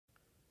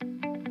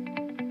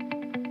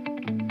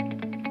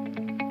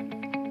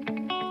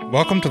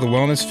Welcome to the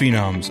Wellness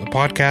Phenoms, a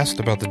podcast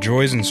about the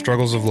joys and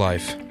struggles of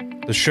life.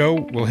 The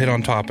show will hit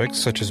on topics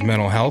such as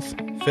mental health,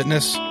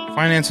 fitness,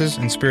 finances,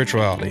 and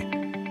spirituality.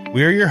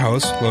 We are your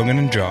hosts, Logan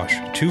and Josh,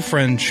 two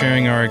friends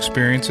sharing our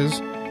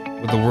experiences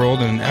with the world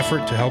in an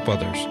effort to help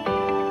others.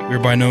 We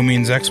are by no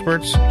means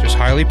experts, just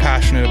highly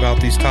passionate about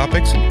these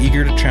topics and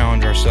eager to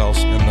challenge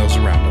ourselves and those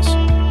around us.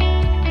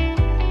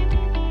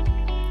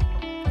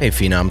 Hey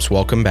Phenoms,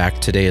 welcome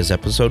back. Today is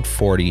episode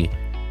 40,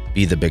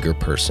 Be the Bigger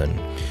Person.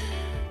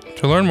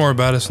 To learn more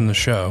about us in the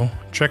show,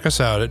 check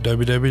us out at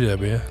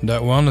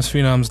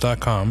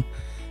www.wellnessphenoms.com.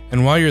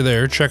 And while you're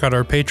there, check out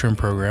our Patreon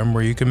program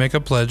where you can make a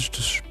pledge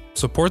to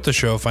support the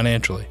show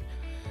financially.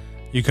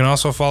 You can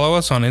also follow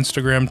us on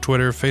Instagram,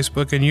 Twitter,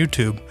 Facebook, and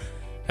YouTube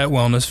at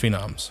Wellness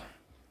Phenoms.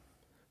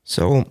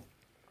 So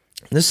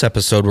this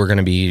episode, we're going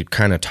to be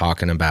kind of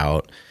talking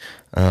about,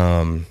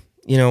 obviously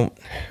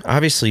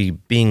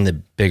being the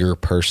bigger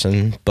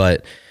person,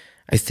 but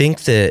I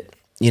think that,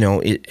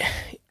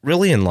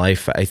 really in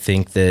life, I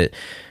think that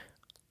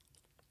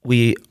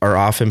we are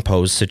often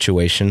posed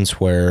situations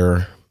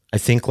where I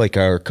think like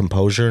our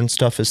composure and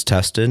stuff is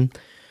tested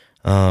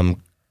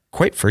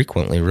quite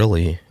frequently,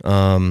 really.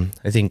 I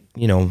think,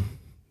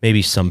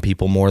 maybe some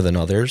people more than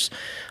others,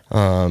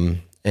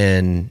 and,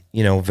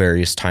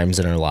 various times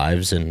in our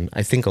lives. And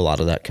I think a lot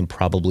of that can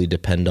probably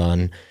depend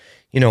on,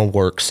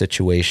 work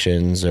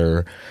situations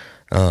or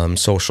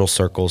social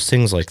circles,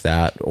 things like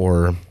that,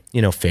 or,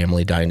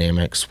 family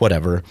dynamics,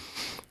 whatever.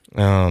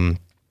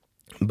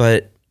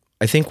 But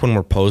I think when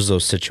we're posed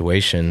those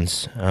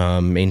situations,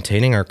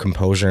 maintaining our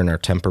composure and our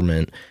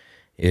temperament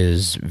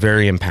is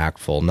very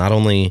impactful, not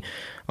only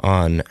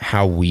on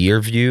how we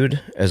are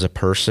viewed as a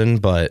person,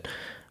 but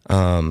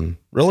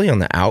really on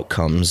the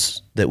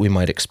outcomes that we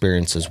might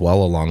experience as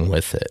well along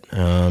with it.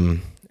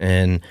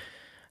 And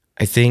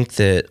I think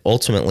that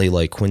ultimately,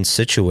 like when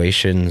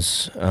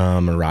situations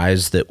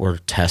arise that were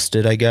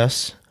tested, I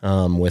guess,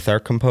 with our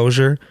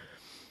composure,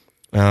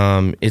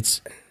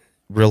 it's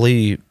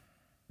really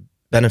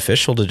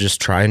beneficial to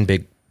just try and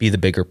be the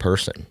bigger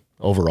person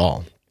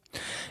overall.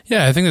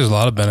 Yeah, I think there's a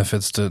lot of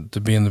benefits to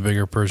being the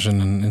bigger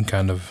person and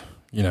kind of,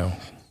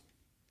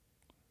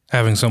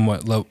 having some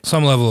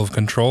level of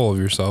control of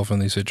yourself in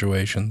these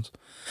situations.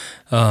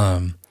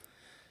 Just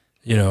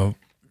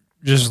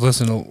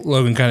listen to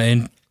Logan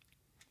kind of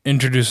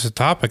introduce the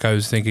topic. I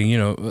was thinking,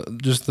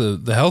 just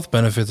the health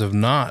benefits of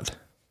not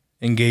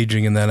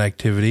engaging in that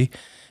activity,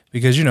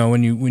 because,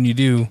 when you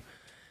do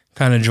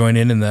kind of join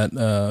in that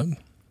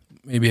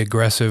maybe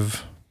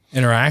aggressive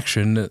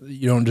interaction,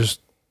 you don't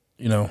just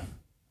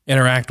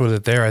interact with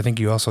it there. I think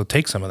you also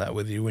take some of that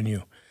with you when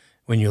you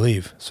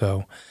leave.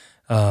 So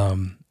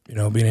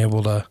being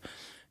able to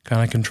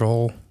kind of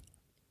control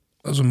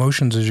those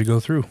emotions as you go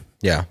through.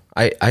 Yeah,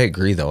 I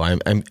agree though.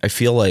 I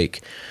feel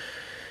like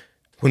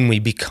when we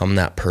become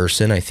that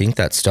person, I think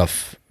that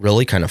stuff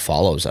really kind of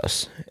follows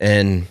us.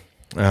 And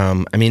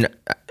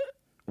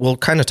we'll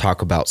kind of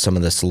talk about some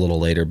of this a little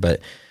later,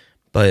 but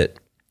I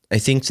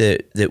think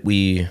that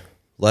we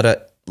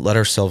let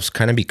ourselves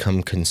kind of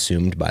become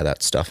consumed by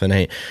that stuff. And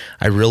I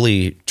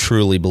really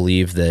truly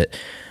believe that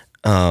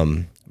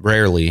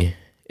rarely,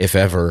 if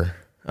ever,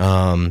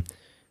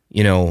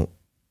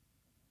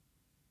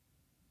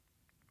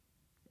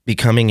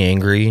 becoming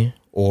angry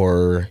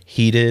or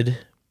heated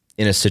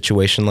in a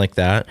situation like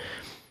that,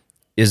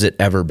 is it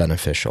ever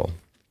beneficial?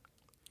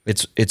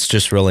 It's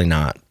just really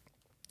not.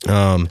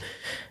 And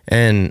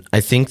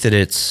I think that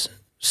it's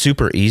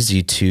super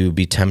easy to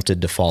be tempted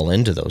to fall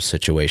into those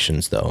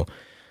situations though.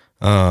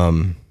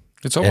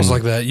 It's almost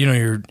like that,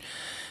 you're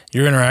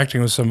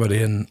interacting with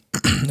somebody, and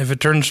if it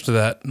turns to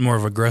that more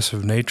of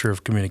aggressive nature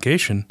of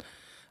communication,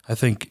 I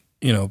think,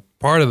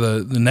 part of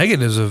the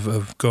negatives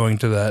of going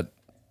to that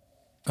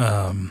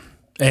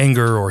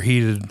anger or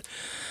heated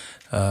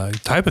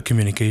type of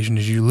communication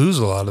is you lose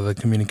a lot of the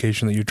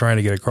communication that you're trying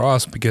to get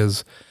across,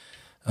 because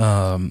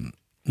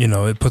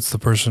it puts the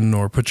person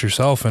or puts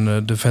yourself in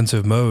a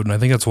defensive mode. And I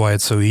think that's why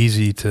it's so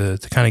easy to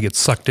kind of get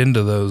sucked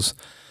into those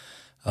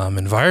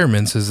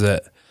environments, is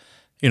that,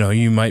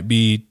 you might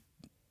be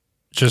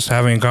just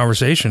having a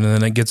conversation and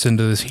then it gets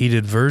into this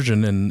heated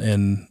version,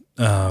 and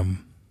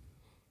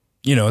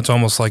it's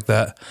almost like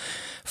that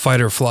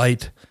fight or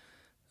flight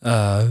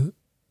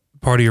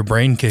part of your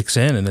brain kicks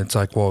in, and it's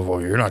like,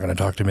 well, you're not going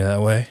to talk to me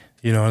that way.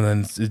 And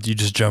then you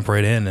just jump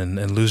right in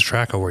and lose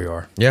track of where you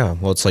are. Yeah.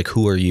 Well, it's like,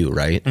 who are you,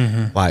 right?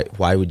 Mm-hmm.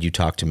 Why would you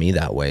talk to me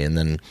that way? And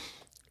then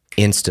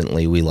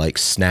instantly we like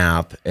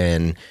snap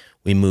and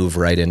we move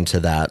right into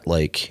that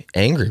like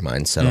angry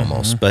mindset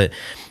almost. But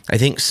I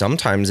think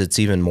sometimes it's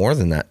even more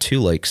than that too.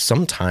 Like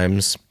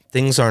sometimes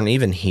things aren't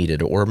even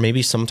heated, or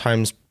maybe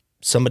sometimes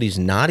somebody's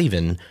not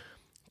even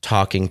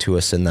talking to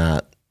us in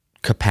that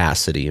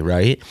capacity,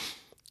 right?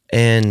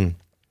 And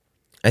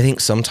I think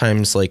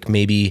sometimes like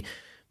maybe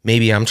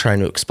I'm trying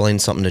to explain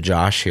something to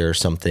Josh here or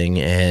something,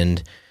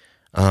 and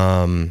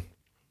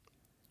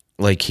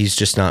like he's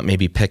just not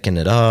maybe picking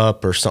it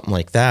up or something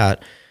like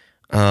that.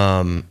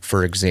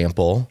 For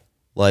example,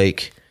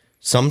 like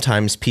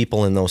sometimes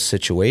people in those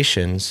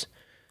situations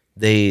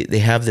they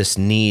have this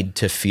need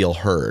to feel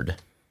heard,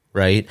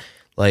 right?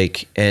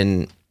 Like,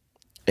 and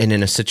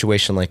in a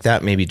situation like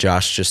that, maybe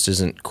Josh just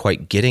isn't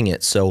quite getting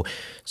it. So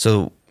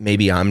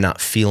maybe I'm not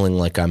feeling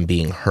like I'm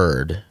being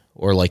heard,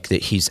 or like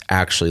that he's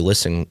actually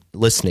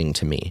listening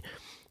to me,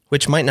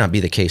 which might not be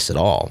the case at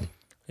all.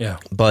 Yeah.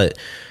 But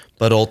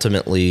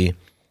ultimately,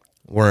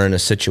 we're in a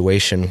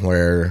situation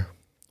where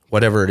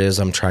whatever it is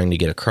I'm trying to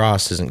get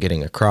across isn't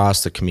getting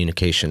across. The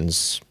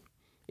communication's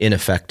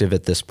ineffective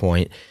at this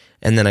point.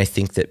 And then I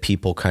think that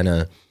people kind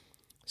of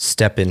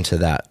step into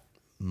that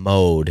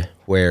mode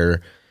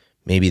where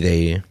maybe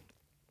they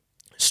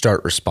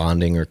start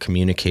responding or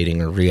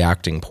communicating or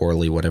reacting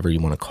poorly, whatever you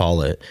want to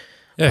call it.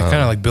 Yeah, it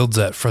kind of like builds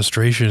that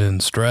frustration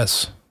and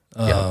stress.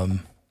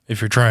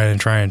 If you're trying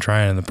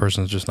and the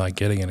person's just not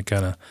getting it, it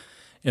kind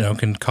of,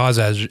 can cause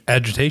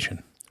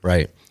agitation.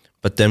 Right.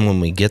 But then when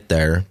we get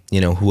there,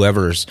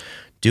 whoever's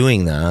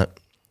doing that,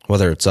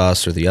 whether it's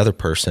us or the other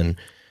person,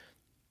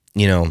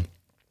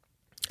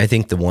 I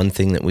think the one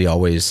thing that we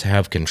always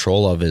have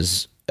control of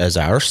is as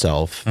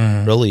ourself,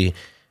 really,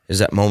 is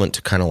that moment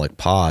to kind of like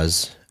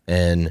pause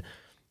and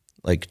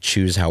like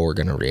choose how we're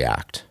going to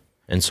react.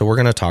 And so we're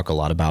going to talk a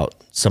lot about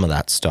some of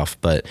that stuff,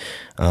 but,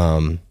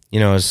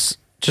 it's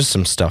just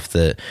some stuff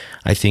that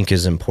I think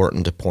is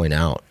important to point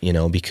out,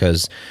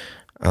 because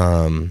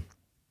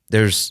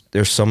there's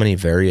so many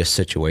various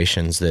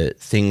situations that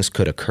things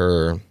could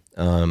occur.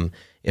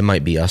 It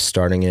might be us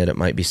starting it. It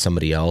might be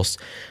somebody else.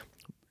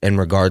 And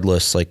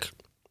regardless, like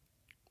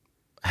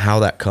how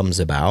that comes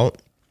about,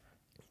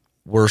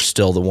 we're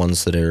still the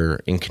ones that are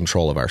in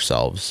control of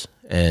ourselves.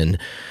 And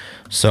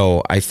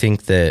so I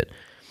think that,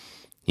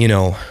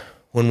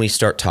 when we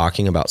start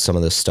talking about some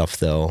of this stuff,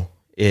 though,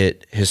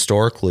 it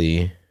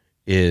historically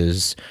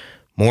is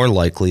more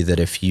likely that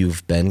if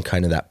you've been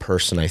kind of that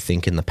person, I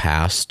think, in the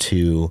past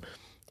to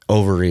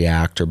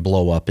overreact or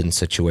blow up in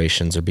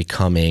situations or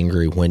become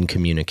angry when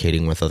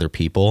communicating with other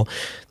people,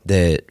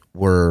 that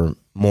we're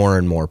more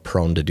and more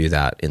prone to do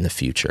that in the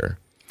future.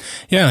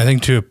 Yeah, I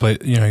think too,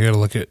 you got to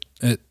look at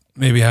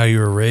maybe how you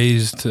were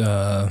raised,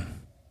 the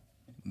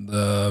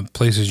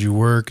places you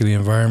work, the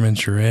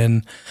environments you're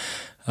in.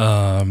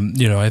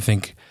 I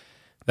think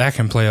that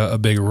can play a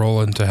big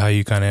role into how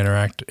you kind of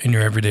interact in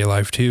your everyday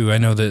life too. I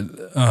know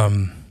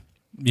that,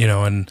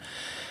 in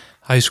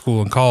high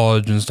school and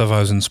college and stuff, I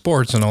was in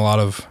sports, and a lot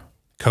of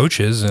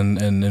coaches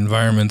and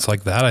environments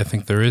like that, I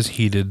think there is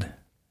heated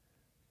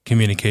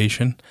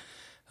communication.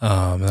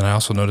 And I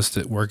also noticed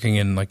it working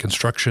in like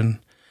construction.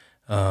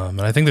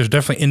 And I think there's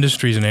definitely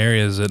industries and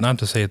areas that, not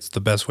to say it's the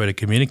best way to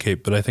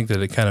communicate, but I think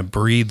that it kind of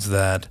breeds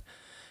that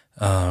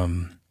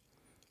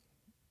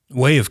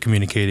way of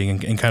communicating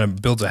and kind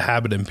of builds a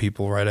habit in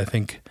people, right? I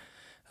think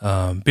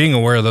being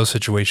aware of those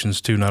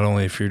situations too, not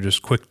only if you're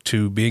just quick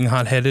to being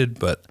hot-headed,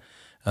 but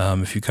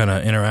if you kind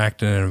of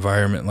interact in an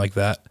environment like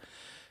that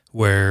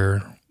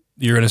where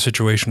you're in a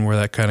situation where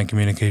that kind of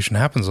communication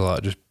happens a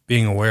lot, just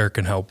being aware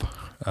can help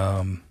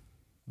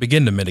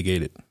begin to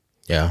mitigate it.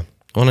 Yeah.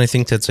 Well, and I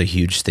think that's a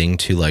huge thing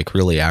to like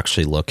really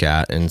actually look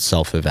at and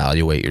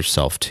self-evaluate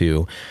yourself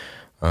too,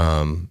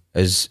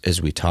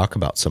 as we talk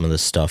about some of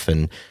this stuff,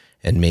 and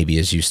maybe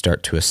as you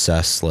start to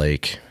assess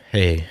like,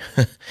 hey,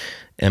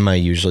 am I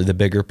usually the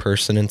bigger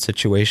person in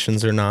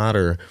situations or not,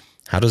 or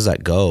how does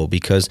that go?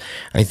 Because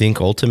I think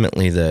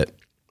ultimately that,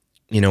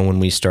 when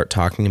we start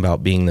talking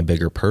about being the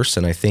bigger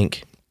person, I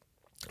think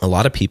a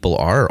lot of people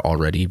are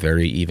already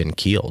very even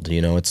keeled.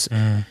 It's,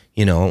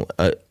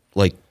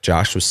 like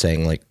Josh was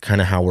saying, like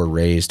kind of how we're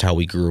raised, how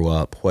we grew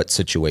up, what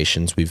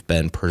situations we've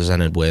been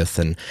presented with,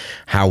 and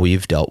how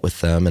we've dealt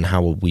with them, and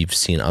how we've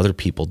seen other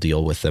people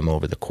deal with them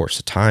over the course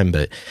of time.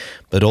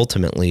 But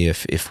ultimately,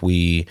 if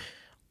we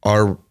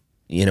are,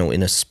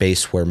 in a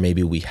space where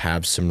maybe we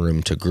have some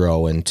room to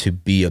grow and to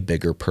be a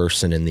bigger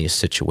person in these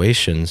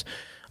situations,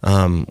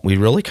 we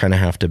really kind of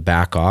have to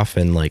back off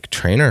and like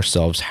train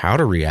ourselves how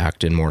to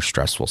react in more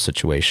stressful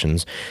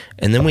situations.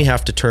 And then we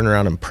have to turn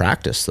around and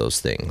practice those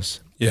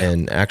things. Yeah.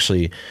 And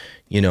actually,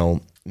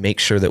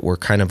 make sure that we're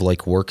kind of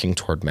like working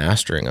toward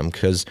mastering them,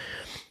 because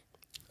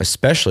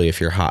especially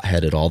if you're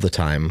hot-headed all the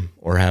time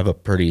or have a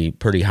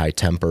pretty high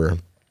temper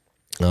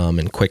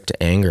and quick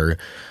to anger,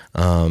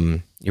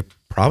 you're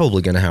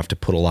probably going to have to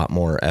put a lot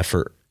more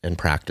effort and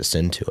practice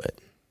into it.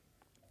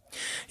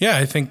 Yeah,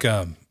 I think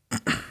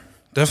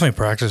definitely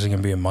practicing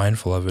and being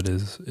mindful of it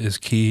is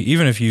key.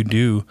 Even if you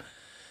do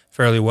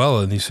fairly well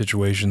in these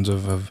situations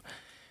of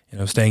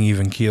staying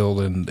even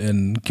keeled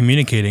and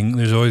communicating,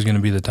 there's always going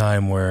to be the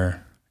time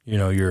where,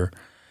 you're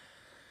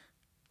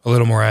a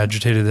little more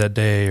agitated that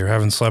day or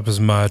haven't slept as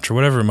much or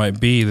whatever it might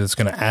be, that's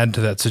going to add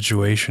to that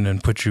situation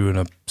and put you in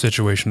a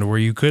situation where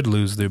you could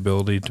lose the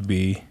ability to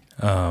be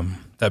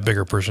that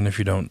bigger person if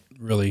you don't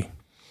really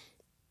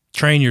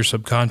train your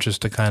subconscious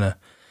to kind of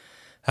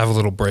have a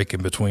little break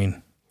in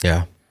between.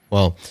 Yeah.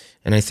 Well,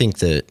 and I think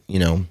that,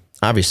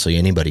 obviously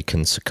anybody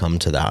can succumb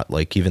to that.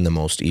 Like even the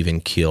most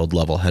even-keeled,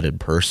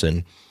 level-headed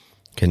person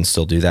can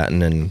still do that.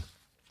 And in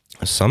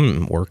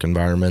some work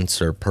environments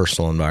or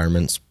personal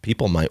environments,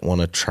 people might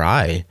want to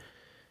try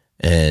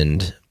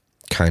and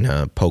kind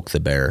of poke the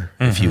bear,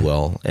 if you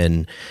will,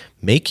 and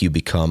make you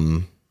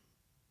become,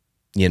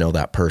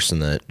 that person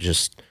that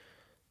just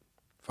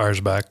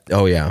fires back.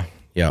 Oh yeah.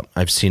 Yeah.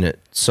 I've seen it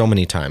so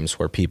many times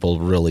where people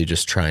really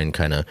just try and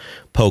kind of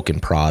poke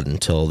and prod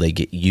until they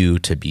get you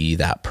to be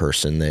that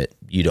person that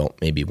you don't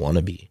maybe want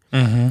to be.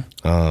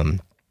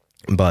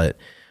 But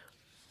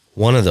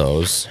one of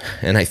those,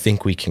 and I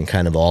think we can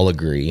kind of all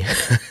agree,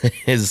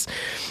 is,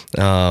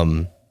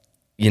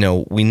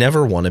 we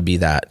never want to be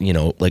that,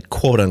 like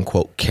quote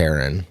unquote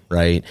Karen,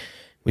 right?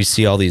 We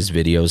see all these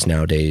videos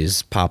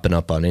nowadays popping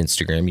up on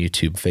Instagram,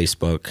 YouTube,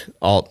 Facebook,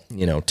 all,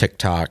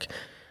 TikTok,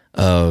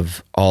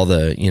 of all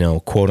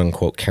the, quote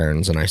unquote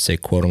Karens. And I say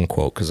quote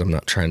unquote because I'm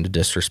not trying to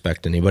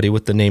disrespect anybody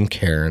with the name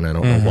Karen. I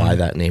don't know why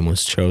that name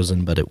was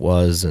chosen, but it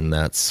was. And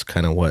that's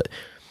kind of what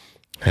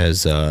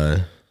has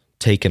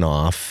taken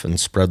off and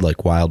spread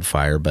like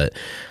wildfire. But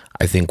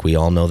I think we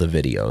all know the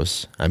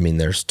videos. I mean,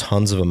 there's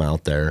tons of them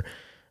out there.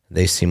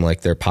 They seem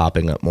like they're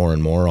popping up more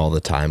and more all the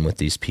time with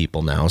these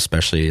people now,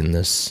 especially in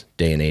this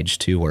day and age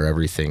too, where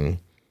everything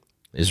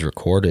is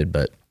recorded.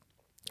 But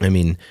I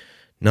mean,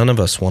 none of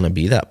us want to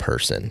be that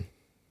person,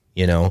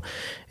 and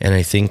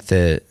I think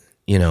that,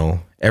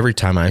 every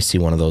time I see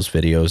one of those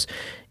videos,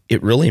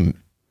 it really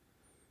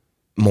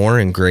more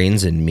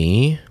ingrains in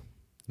me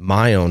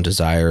my own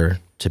desire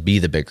to be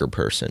the bigger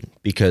person,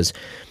 because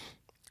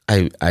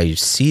I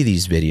see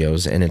these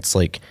videos and it's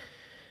like,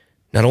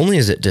 not only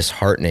is it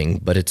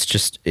disheartening, but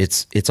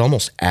it's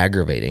almost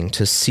aggravating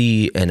to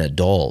see an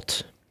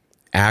adult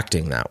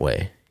acting that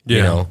way,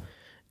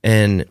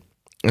 and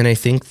I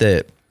think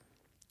that,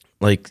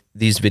 like,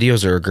 these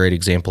videos are a great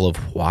example of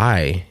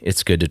why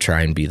it's good to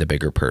try and be the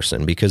bigger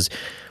person, because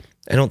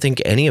I don't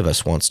think any of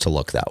us wants to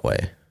look that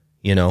way,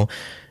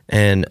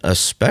 and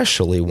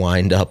especially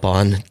wind up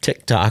on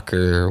TikTok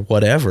or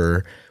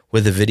whatever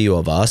with a video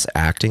of us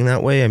acting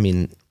that way. I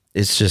mean,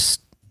 it's just,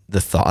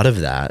 the thought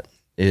of that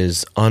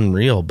is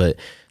unreal, but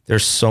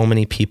there's so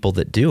many people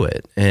that do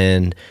it.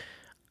 And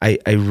I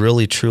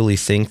really truly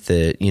think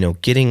that,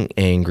 getting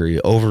angry,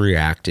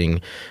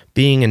 overreacting,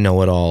 being a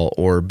know-it-all,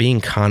 or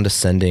being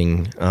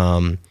condescending,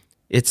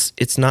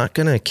 it's not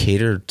going to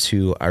cater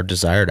to our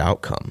desired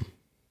outcome.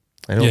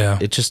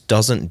 It just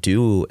doesn't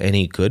do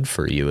any good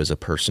for you as a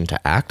person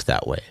to act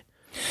that way.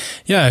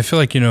 Yeah, I feel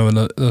like, in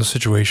those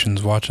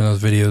situations, watching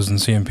those videos and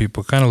seeing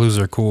people kind of lose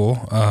their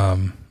cool,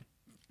 I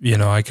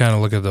kind of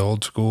look at the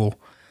old school,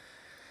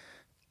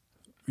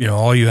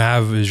 all you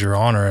have is your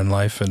honor in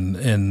life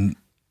and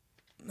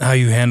how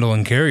you handle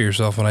and carry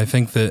yourself. And I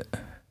think that,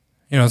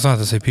 it's not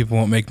to say people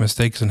won't make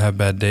mistakes and have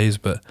bad days,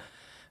 but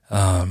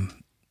kind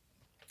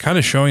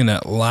of showing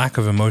that lack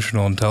of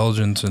emotional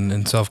intelligence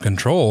and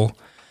self-control,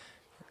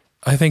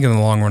 I think in the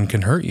long run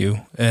can hurt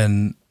you.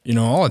 And,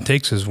 all it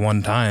takes is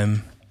one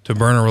time to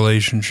burn a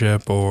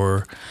relationship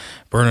or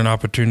burn an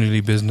opportunity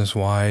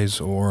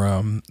business-wise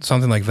or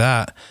something like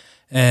that.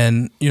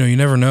 And, you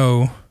never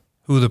know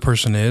who the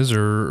person is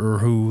or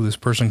who this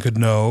person could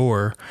know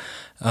or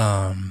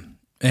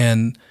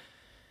and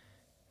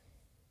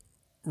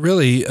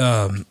really,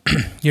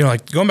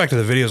 like going back to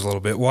the videos a little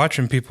bit,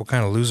 watching people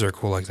kind of lose their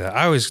cool like that,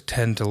 I always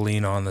tend to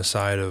lean on the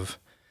side of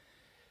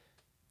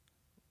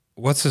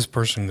what's this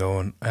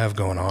person have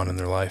going on in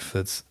their life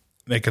that's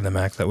making them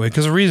act that way?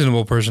 Because a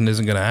reasonable person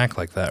isn't going to act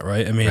like that,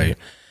 right? I mean,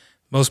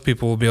 most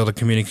people will be able to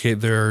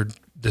communicate their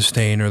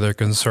disdain or their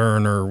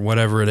concern or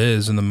whatever it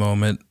is in the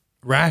moment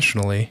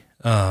rationally.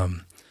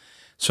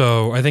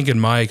 So I think in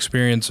my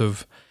experience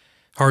of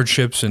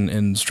hardships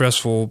and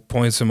stressful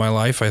points in my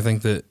life, I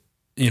think that,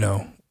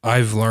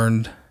 I've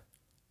learned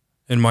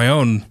in my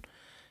own,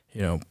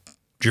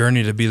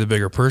 journey to be the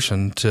bigger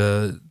person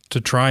to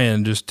try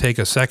and just take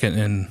a second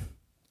and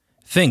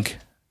think,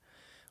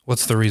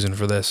 what's the reason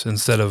for this,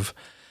 instead of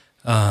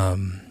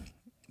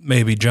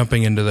maybe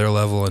jumping into their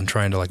level and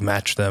trying to like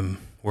match them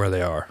where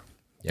they are.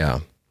 Yeah.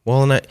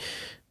 Well, and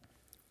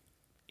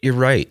you're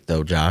right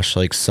though, Josh,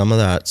 like some of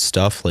that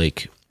stuff,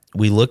 like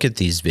we look at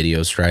these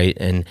videos, right?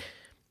 And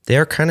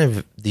they're kind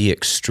of the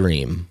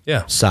extreme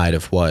side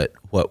of what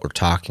we're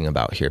talking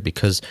about here,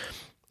 because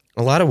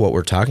a lot of what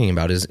we're talking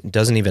about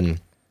doesn't even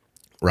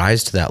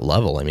rise to that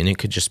level. I mean, it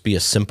could just be a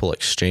simple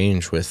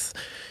exchange with,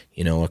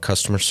 a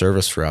customer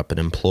service rep, an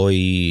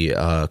employee,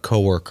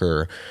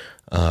 coworker,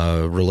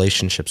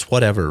 relationships,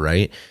 whatever,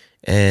 right?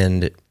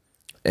 And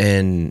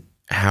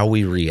how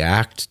we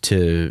react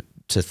to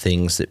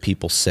things that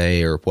people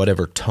say or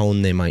whatever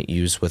tone they might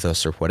use with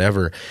us or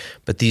whatever.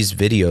 But these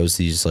videos,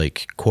 these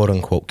like quote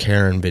unquote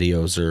Karen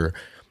videos or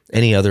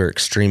any other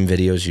extreme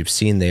videos you've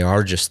seen, they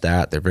are just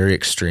that. They're very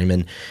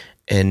extreme.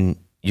 And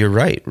you're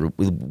right.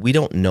 We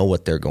don't know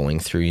what they're going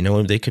through.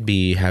 They could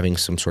be having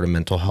some sort of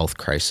mental health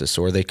crisis,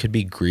 or they could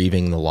be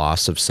grieving the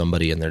loss of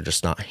somebody and they're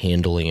just not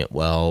handling it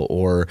well,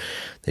 or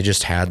they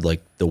just had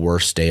like the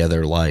worst day of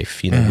their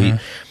life.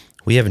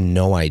 We have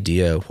no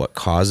idea what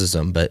causes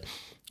them, but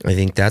I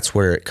think that's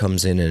where it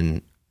comes in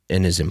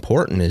and is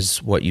important,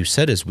 is what you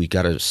said, is we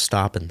got to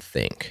stop and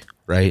think,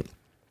 right?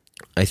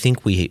 I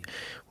think we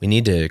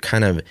need to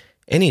kind of,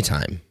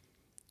 anytime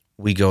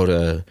we go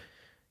to,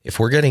 if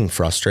we're getting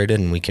frustrated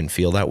and we can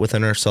feel that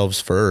within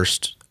ourselves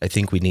first, I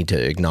think we need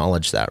to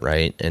acknowledge that,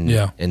 right?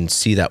 And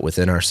see that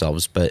within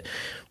ourselves. But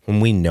when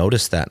we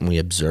notice that and we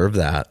observe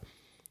that,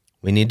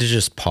 we need to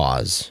just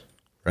pause,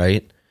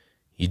 right?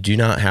 You do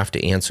not have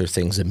to answer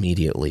things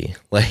immediately.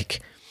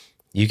 Like,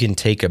 you can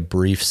take a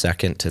brief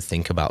second to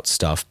think about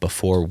stuff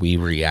before we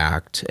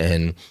react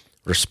and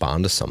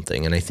respond to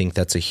something. And I think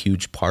that's a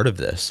huge part of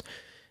this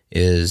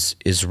is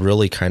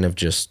really kind of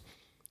just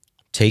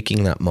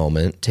taking that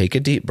moment, take a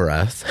deep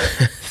breath,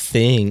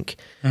 think,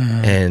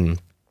 and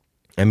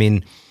I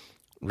mean,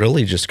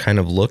 really just kind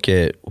of look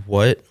at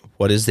what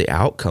is the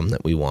outcome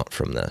that we want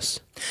from this.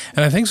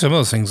 And I think some of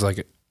those things,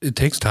 like, it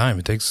takes time.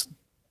 It takes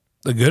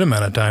a good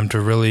amount of time to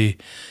really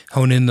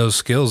hone in those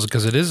skills,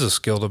 because it is a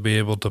skill to be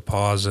able to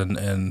pause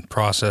and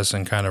process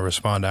and kind of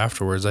respond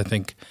afterwards. I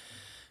think,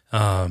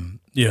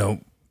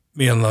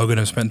 me and Logan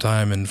have spent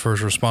time in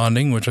first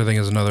responding, which I think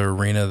is another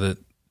arena that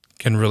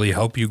can really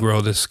help you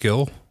grow this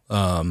skill.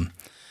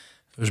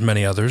 There's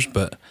many others,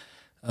 but,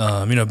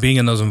 being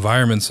in those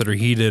environments that are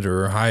heated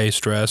or high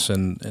stress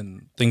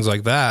and things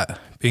like that,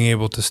 being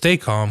able to stay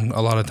calm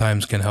a lot of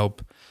times can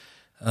help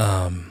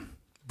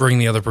bring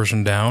the other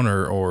person down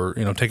or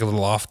take a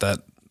little off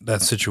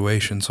that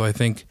situation. So I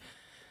think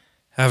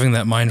having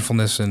that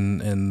mindfulness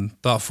and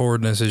thought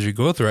forwardness as you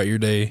go throughout your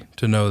day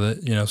to know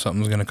that,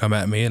 something's going to come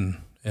at me and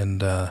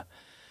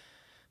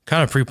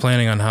kind of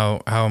pre-planning on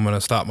how I'm going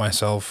to stop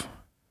myself,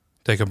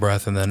 take a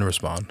breath, and then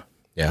respond.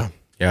 Yeah.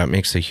 Yeah. It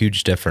makes a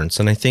huge difference.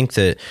 And I think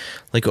that,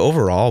 like,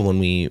 overall, when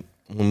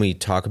we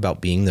talk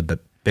about being the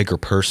bigger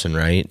person,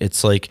 right,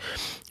 it's like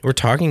we're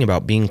talking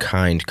about being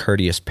kind,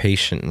 courteous,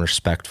 patient, and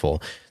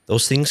respectful.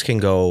 Those things can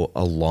go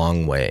a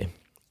long way,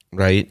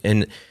 right?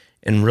 And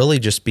really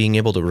just being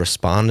able to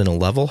respond in a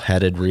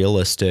level-headed,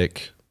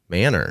 realistic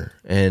manner,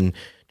 and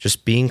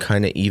just being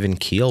kind of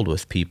even-keeled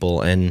with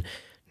people and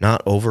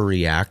not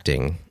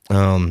overreacting.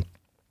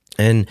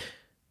 And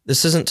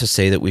this isn't to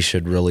say that we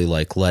should really,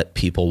 like, let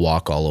people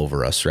walk all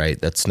over us, right?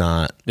 That's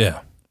not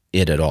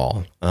it at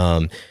all.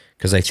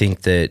 Because I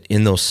think that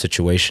in those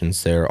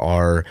situations, there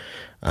are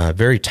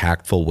very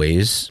tactful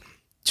ways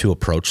to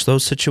approach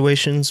those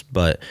situations.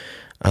 But,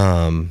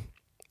 I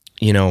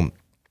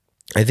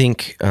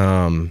think,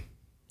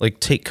 like,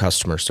 take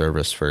customer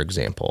service, for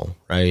example,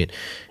 right?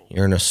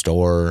 You're in a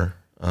store,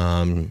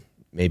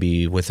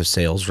 maybe with a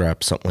sales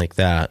rep, something like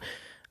that.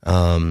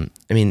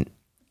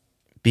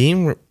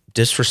 Being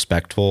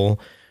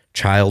disrespectful,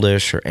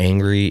 childish, or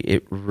angry,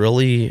 it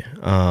really,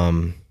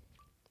 I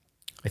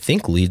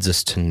think, leads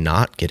us to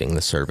not getting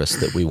the service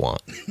that we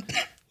want.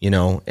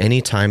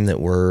 Anytime that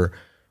we're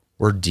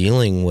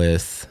dealing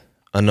with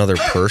another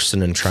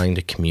person and trying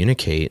to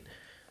communicate,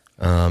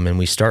 and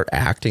we start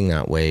acting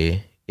that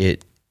way,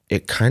 it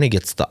kind of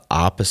gets the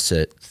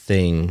opposite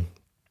thing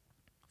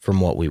from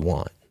what we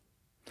want.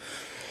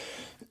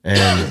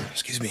 And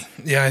excuse me.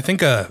 Yeah, I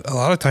think a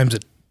lot of times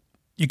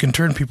you can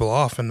turn people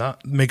off and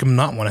not make them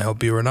not want to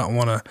help you or not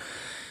want to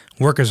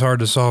work as hard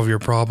to solve your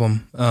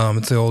problem.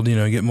 It's the old,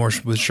 get more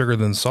with sugar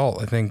than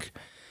salt, I think.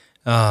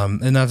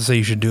 And not to say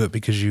you should do it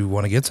because you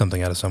want to get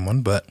something out of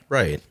someone, but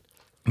right.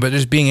 But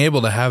just being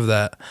able to have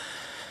that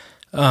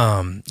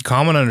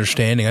common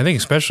understanding, I think,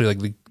 especially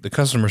like the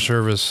customer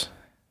service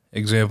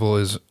example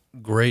is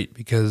great,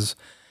 because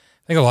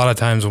I think a lot of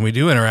times when we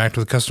do interact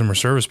with customer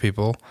service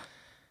people,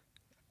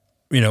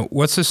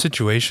 what's the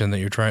situation that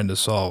you're trying to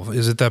solve?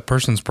 Is it that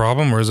person's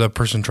problem, or is that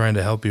person trying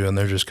to help you and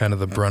they're just kind of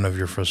the brunt of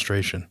your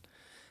frustration?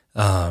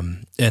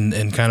 And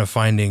kind of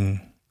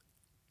finding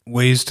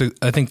ways to,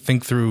 I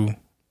think through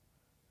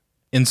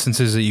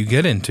instances that you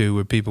get into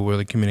with people where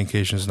the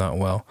communication is not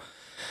well,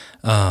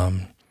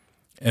 and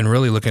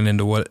really looking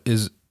into what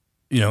is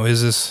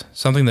this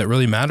something that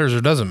really matters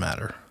or doesn't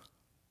matter?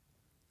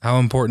 How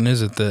important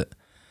is it that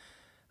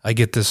I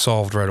get this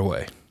solved right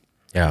away?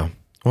 Yeah.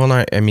 Well,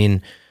 I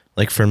mean,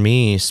 like, for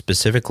me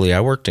specifically,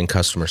 I worked in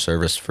customer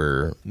service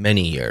for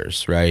many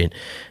years, right?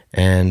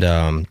 And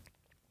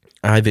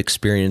I've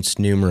experienced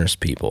numerous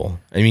people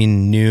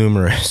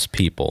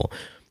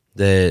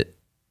that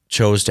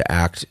chose to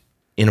act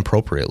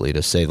inappropriately,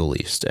 to say the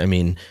least. I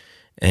mean,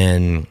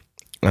 and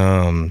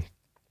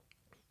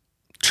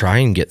try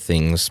and get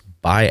things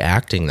by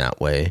acting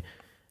that way.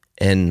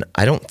 And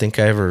I don't think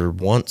I ever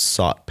once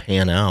saw it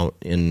pan out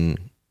in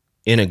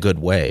a good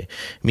way.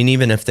 I mean,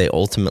 even if they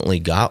ultimately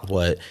got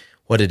what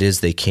it is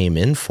they came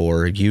in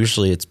for,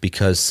 usually it's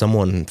because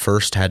someone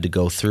first had to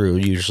go through,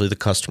 usually the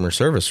customer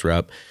service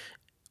rep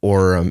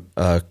or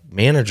a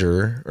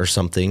manager or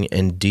something,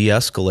 and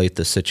de-escalate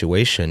the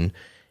situation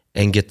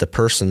and get the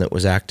person that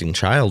was acting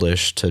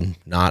childish to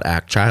not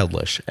act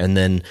childish. And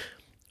then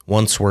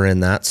once we're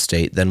in that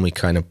state, then we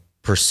kind of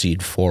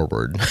proceed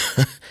forward.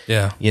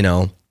 Yeah.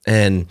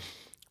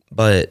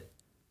 But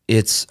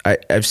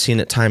I've seen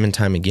it time and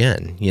time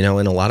again,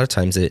 and a lot of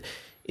times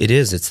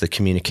it's the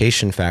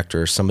communication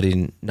factor,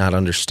 somebody not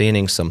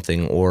understanding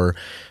something, or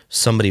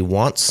somebody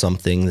wants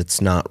something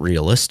that's not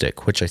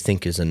realistic, which I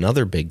think is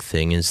another big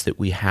thing, is that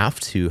we have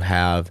to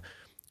have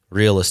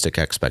realistic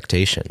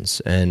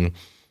expectations. And,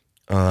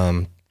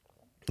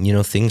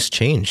 things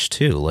change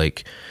too.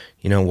 Like,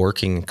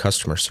 working in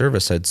customer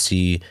service, I'd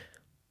see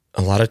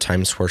a lot of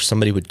times where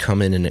somebody would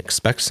come in and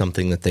expect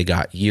something that they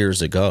got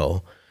years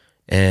ago.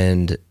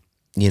 And,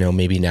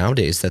 maybe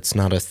nowadays that's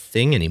not a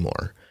thing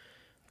anymore.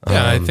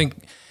 Yeah,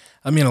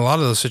 I mean, a lot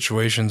of those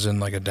situations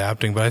in like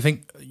adapting, but I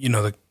think,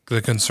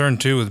 the concern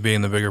too with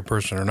being the bigger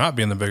person or not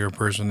being the bigger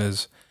person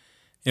is,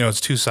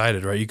 it's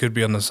two-sided, right? You could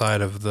be on the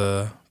side of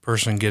the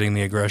person getting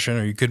the aggression,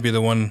 or you could be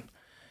the one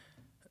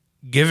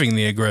giving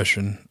the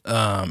aggression.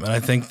 And I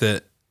think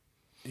that,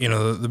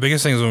 the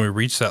biggest thing is when we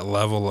reach that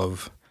level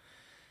of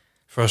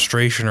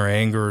frustration or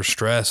anger or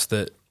stress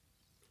that,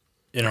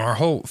 our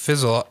whole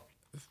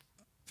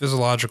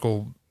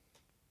physiological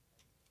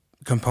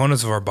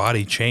components of our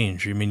body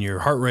change. I mean, your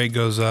heart rate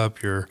goes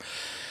up, your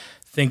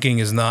thinking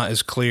is not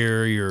as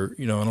clear.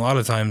 And a lot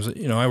of times,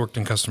 I worked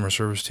in customer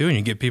service too, and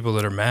you get people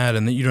that are mad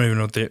and you don't even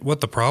know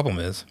what the problem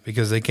is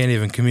because they can't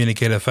even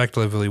communicate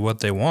effectively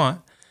what they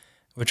want,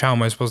 which how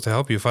am I supposed to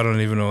help you if I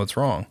don't even know what's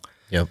wrong?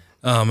 Yep.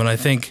 And I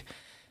think,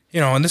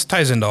 and this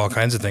ties into all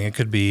kinds of things. It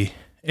could be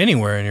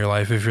anywhere in your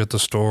life. If you're at the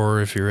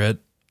store, if you're at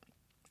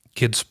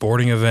kids'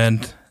 sporting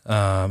event.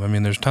 I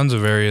mean, there's tons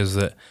of areas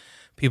that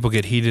people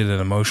get heated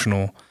and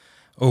emotional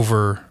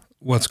over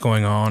what's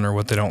going on or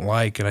what they don't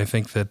like. And I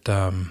think that,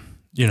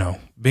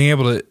 being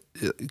able to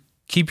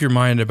keep your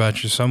mind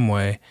about you some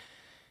way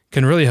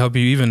can really help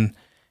you even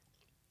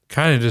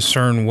kind of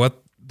discern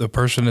what the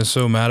person is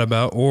so mad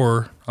about,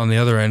 or on the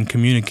other end,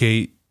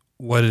 communicate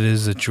what it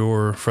is that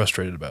you're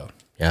frustrated about.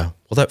 Yeah.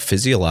 Well, that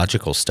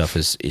physiological stuff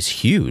is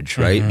huge,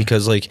 right? Mm-hmm.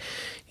 Because like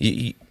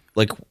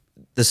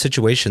the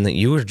situation that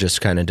you were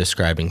just kind of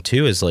describing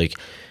too is like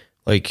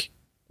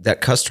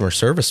that customer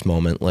service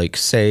moment. Like,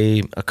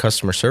 say a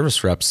customer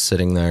service rep's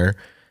sitting there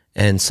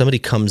and somebody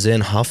comes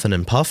in huffing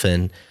and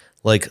puffing,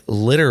 like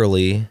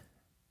literally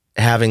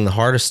having the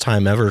hardest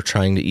time ever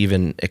trying to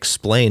even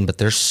explain, but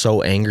they're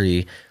so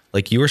angry.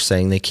 Like you were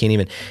saying, they can't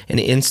even, and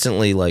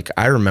instantly, like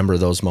I remember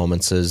those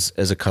moments as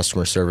a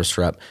customer service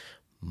rep,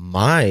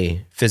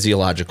 my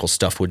physiological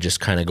stuff would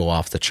just kind of go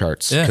off the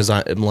charts because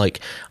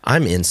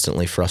I'm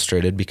instantly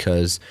frustrated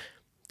because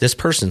this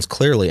person's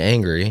clearly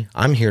angry.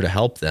 I'm here to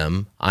help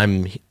them.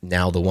 I'm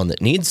now the one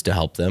that needs to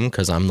help them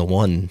because I'm the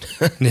one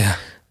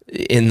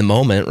in the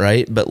moment,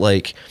 right? But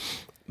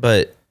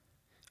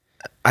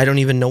I don't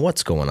even know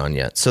what's going on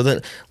yet. So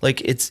that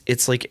like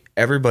it's like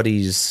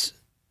everybody's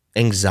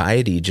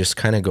anxiety just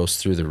kind of goes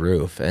through the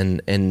roof,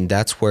 and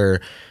that's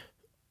where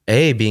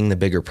being the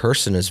bigger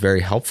person is very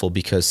helpful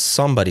because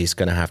somebody's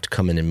going to have to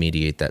come in and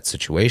mediate that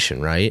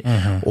situation, right?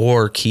 Mm-hmm.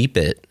 Or keep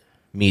it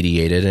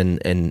mediated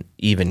and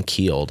even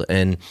keeled.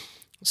 And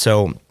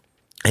so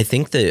I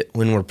think that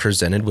when we're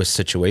presented with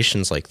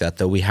situations like that,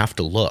 though, we have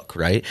to look,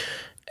 right?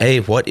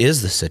 What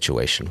is the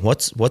situation?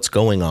 What's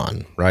going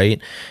on,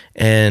 right?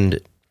 And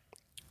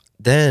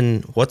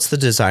then what's the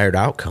desired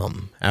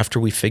outcome after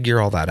we figure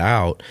all that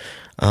out?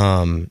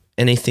 And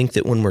I think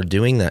that when we're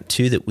doing that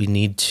too, that we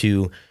need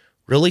to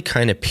really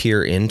kind of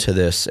peer into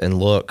this and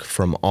look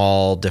from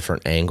all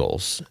different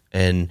angles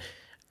and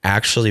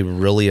actually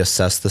really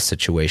assess the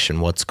situation,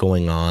 what's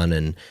going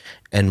on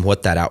and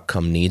what that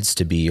outcome needs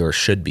to be or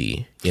should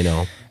be, And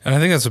I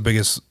think that's the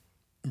biggest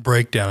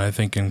breakdown, I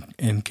think,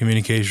 in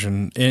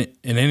communication in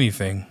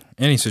anything,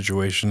 any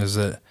situation, is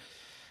that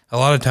a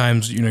lot of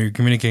times, you're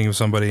communicating with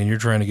somebody and you're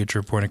trying to get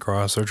your point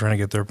across, they're trying to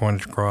get their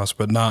point across,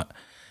 but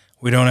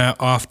we don't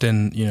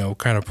often,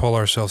 kind of pull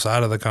ourselves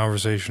out of the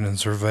conversation and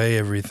survey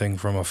everything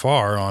from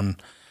afar on,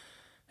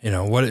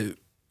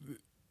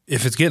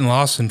 if it's getting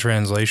lost in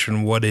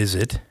translation, what is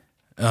it?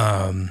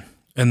 And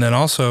then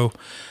also,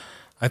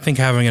 I think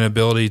having an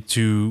ability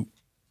to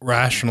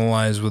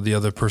rationalize with the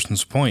other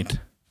person's point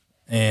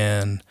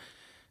and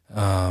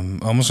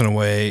almost in a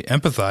way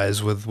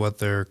empathize with what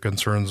their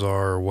concerns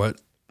are or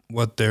what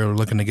they're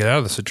looking to get out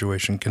of the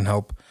situation can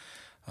help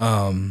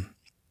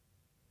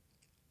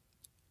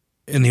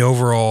in the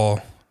overall,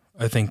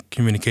 I think,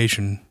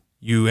 communication,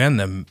 you and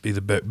them be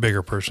the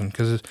bigger person,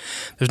 because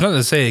there's nothing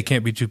to say it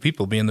can't be two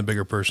people being the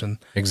bigger person.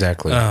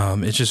 Exactly.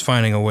 It's just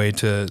finding a way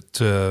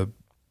to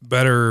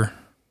better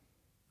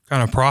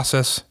kind of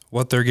process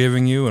what they're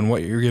giving you and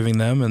what you're giving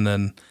them, and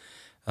then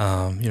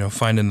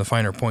finding the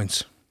finer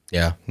points.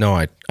 Yeah,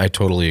 no, I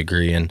totally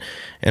agree. And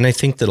I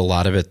think that a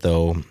lot of it,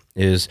 though,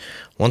 is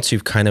once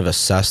you've kind of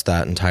assessed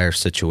that entire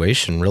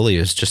situation, really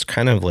is just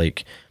kind of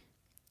like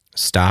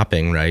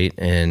stopping, right?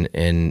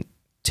 And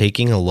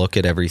taking a look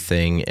at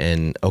everything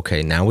and,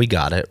 okay, now we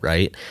got it,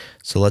 right?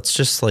 So let's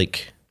just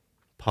like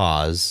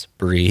pause,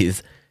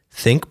 breathe,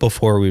 think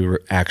before we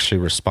actually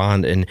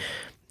respond, and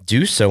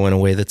do so in a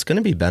way that's going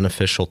to be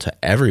beneficial to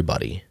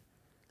everybody.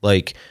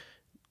 Like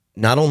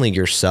not only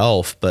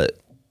yourself, but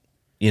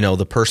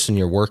the person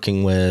you're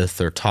working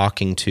with or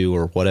talking to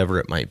or whatever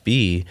it might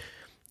be.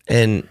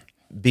 And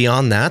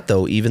beyond that,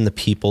 though, even the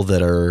people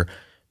that are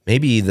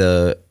maybe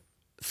the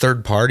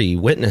third party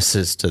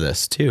witnesses to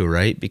this too,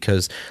 right?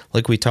 Because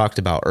like we talked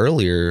about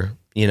earlier,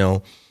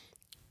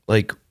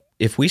 like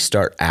if we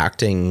start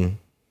acting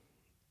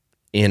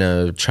in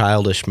a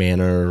childish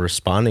manner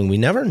responding, we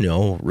never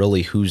know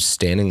really who's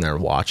standing there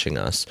watching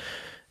us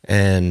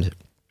and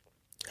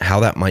how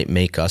that might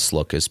make us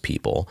look as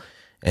people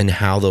and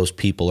how those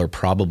people are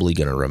probably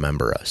going to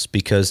remember us.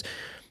 Because,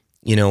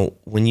 you know,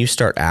 when you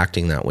start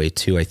acting that way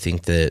too, I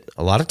think that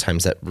a lot of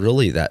times that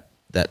really that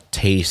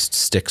taste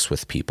sticks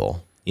with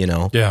people, you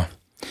know? Yeah.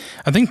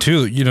 I think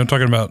too, you know,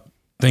 talking about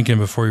thinking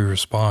before you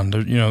respond,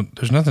 you know,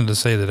 there's nothing to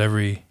say that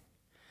every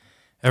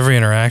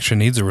interaction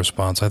needs a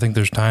response. I think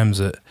there's times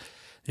that,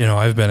 you know,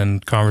 I've been in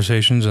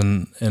conversations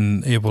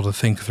and able to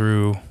think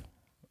through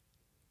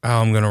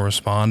how I'm going to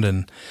respond.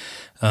 And,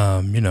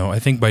 you know, I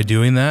think by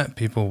doing that,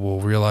 people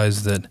will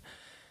realize that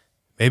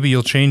maybe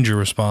you'll change your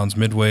response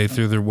midway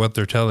through what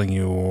they're telling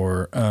you,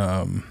 or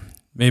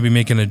maybe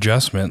make an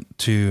adjustment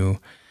to,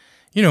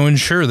 you know,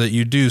 ensure that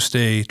you do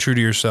stay true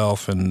to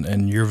yourself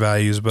and your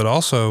values. But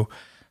also,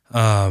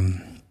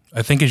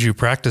 I think as you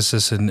practice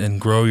this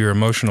and grow your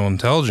emotional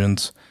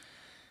intelligence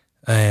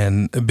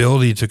and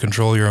ability to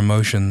control your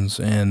emotions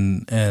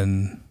and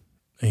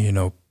you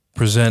know,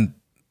 present,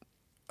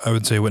 I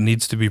would say, what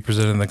needs to be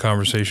presented in the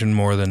conversation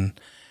more than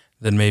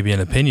maybe an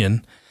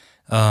opinion,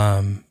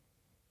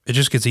 it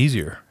just gets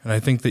easier. And I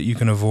think that you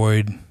can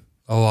avoid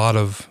a lot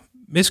of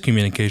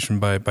miscommunication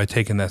by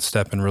taking that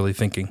step and really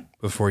thinking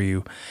before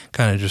you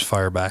kind of just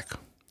fire back.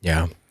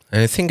 Yeah.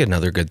 And I think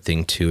another good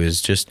thing too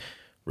is just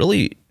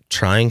really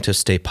trying to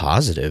stay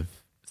positive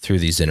through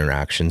these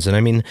interactions. And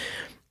I mean,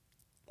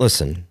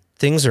 listen,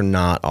 things are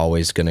not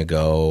always going to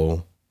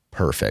go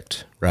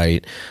perfect,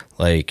 right?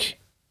 Like,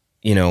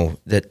 you know,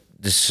 that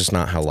this is just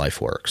not how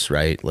life works,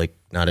 right? Like,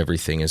 not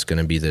everything is going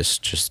to be this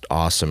just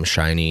awesome,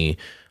 shiny,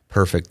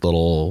 perfect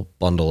little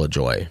bundle of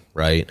joy,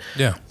 right?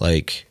 Yeah.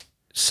 Like,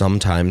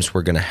 sometimes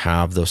we're going to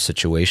have those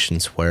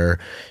situations where,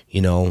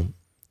 you know,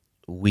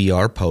 we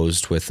are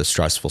posed with a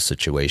stressful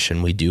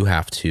situation. We do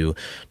have to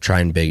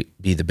try and be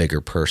the bigger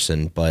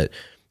person, but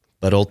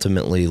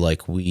ultimately,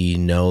 like, we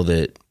know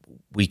that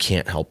we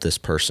can't help this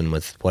person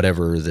with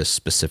whatever this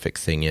specific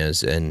thing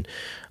is. And,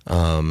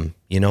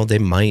 you know, they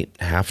might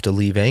have to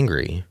leave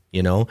angry,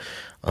 you know?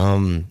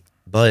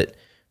 But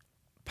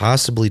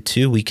possibly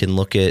too, we can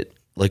look at,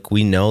 like,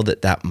 we know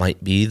that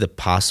might be the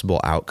possible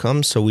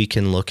outcome. So we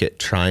can look at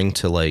trying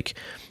to, like,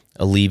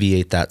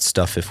 alleviate that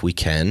stuff if we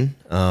can.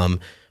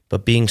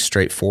 But being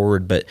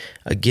straightforward, but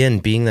again,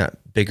 being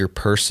that bigger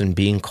person,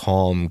 being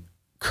calm,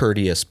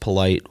 courteous,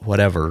 polite,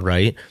 whatever,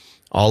 right?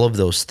 All of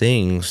those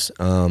things,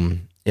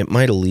 it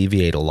might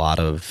alleviate a lot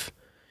of,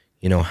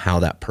 you know, how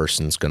that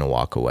person's going to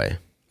walk away.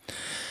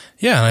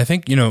 Yeah. And I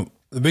think, you know,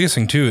 the biggest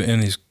thing too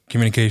in these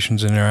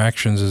communications and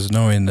interactions is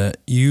knowing that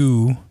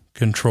you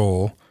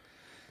control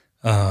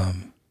the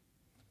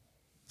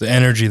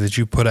energy that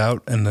you put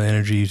out and the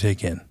energy you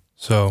take in.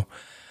 So,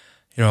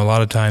 you know, a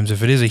lot of times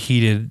if it is a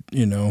heated,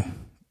 you know,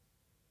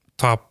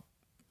 top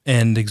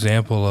end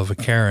example of a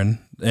Karen,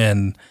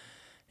 and,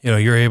 you know,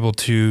 you're able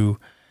to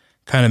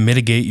kind of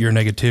mitigate your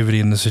negativity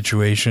in the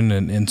situation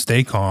and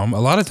stay calm, a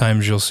lot of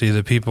times you'll see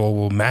that people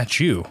will match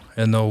you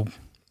and they'll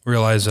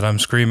realize that I'm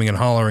screaming and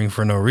hollering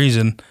for no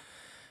reason.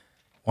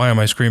 Why am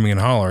I screaming and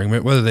hollering?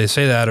 Whether they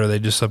say that or they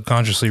just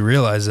subconsciously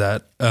realize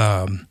that,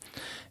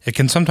 it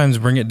can sometimes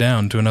bring it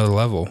down to another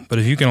level. But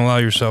if you can allow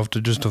yourself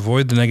to just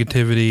avoid the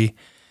negativity,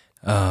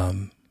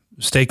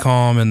 stay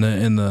calm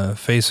in the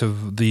face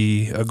of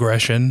the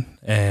aggression,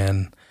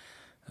 and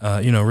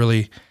you know,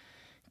 really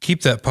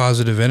keep that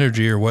positive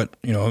energy, or what,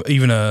 you know,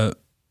 even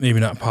maybe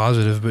not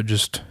positive, but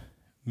just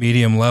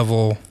medium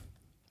level,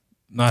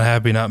 not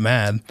happy, not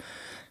mad.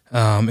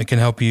 It can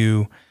help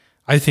you,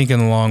 I think, in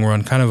the long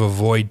run, kind of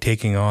avoid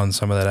taking on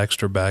some of that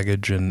extra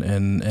baggage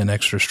and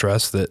extra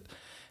stress that,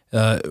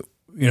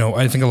 you know,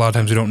 I think a lot of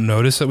times we don't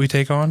notice that we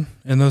take on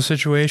in those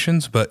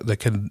situations, but that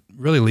can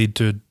really lead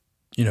to,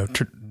 you know,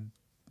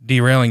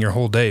 derailing your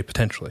whole day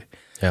potentially.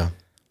 Yeah.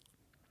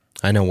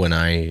 I know when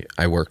I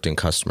worked in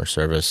customer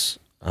service,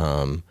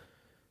 it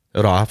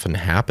would often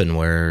happen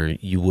where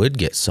you would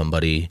get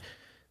somebody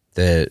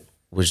that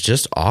was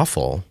just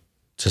awful,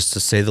 just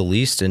to say the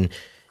least.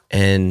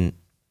 And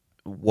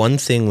one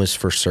thing was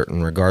for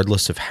certain,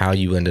 regardless of how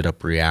you ended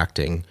up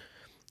reacting,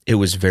 it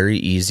was very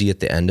easy at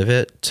the end of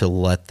it to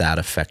let that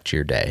affect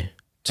your day,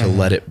 to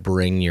let it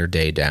bring your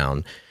day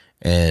down.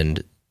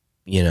 And,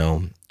 you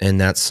know, and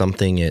that's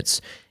something,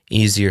 it's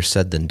easier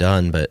said than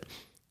done, but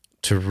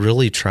to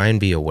really try and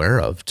be aware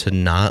of, to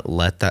not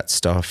let that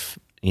stuff,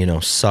 you know,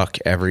 suck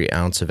every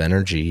ounce of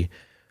energy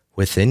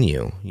within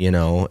you, you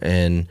know.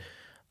 And,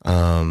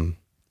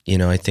 you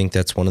know, I think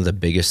that's one of the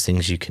biggest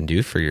things you can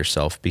do for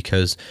yourself,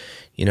 because,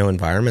 you know,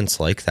 environments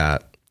like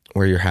that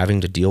where you're having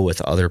to deal with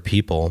other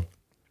people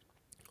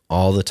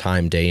all the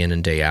time, day in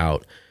and day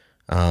out,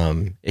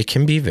 it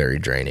can be very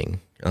draining,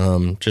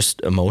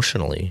 just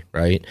emotionally,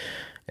 right?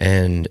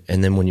 And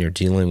then when you're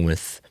dealing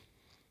with,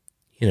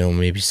 you know,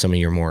 maybe some of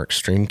your more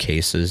extreme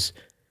cases,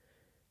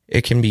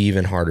 it can be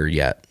even harder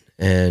yet.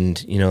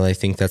 And, you know, I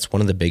think that's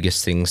one of the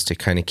biggest things to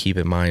kind of keep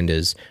in mind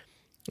is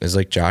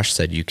like Josh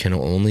said, you can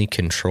only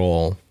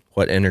control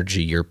what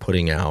energy you're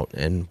putting out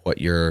and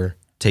what you're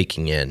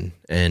taking in.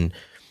 And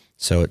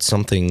So it's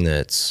something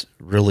that's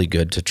really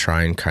good to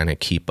try and kind of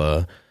keep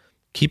a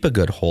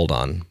good hold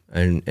on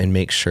and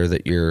make sure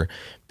that you're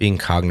being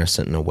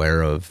cognizant and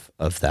aware of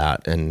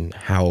that and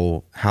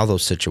how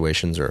those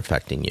situations are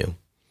affecting you.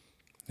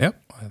 Yep,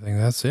 I think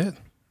that's it.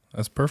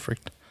 That's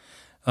perfect.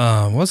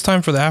 Well, it's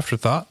time for the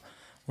afterthought,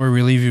 where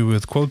we leave you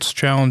with quotes,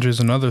 challenges,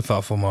 and other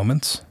thoughtful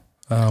moments.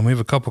 We have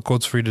a couple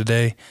quotes for you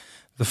today.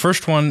 The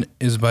first one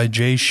is by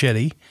Jay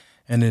Shetty,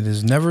 and it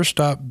is, "Never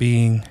stop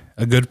being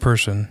a good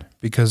person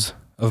because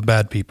of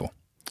bad people."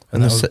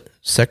 And the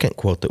second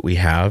quote that we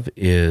have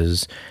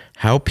is,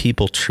 "How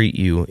people treat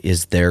you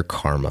is their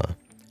karma.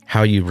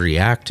 How you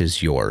react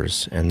is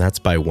yours." And that's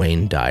by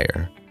Wayne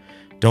Dyer.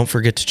 Don't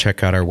forget to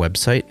check out our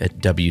website at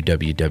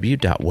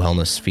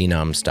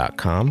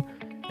www.wellnessphenoms.com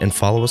and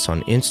follow us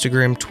on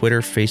Instagram,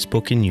 Twitter,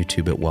 Facebook, and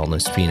YouTube at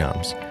Wellness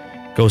Phenoms.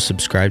 Go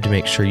subscribe to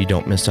make sure you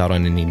don't miss out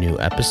on any new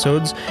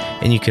episodes,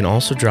 and you can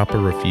also drop a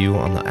review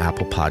on the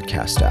Apple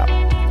Podcast app.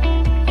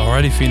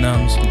 Alrighty,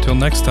 Phenoms. Until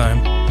next time,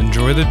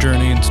 enjoy the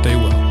journey and stay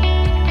well.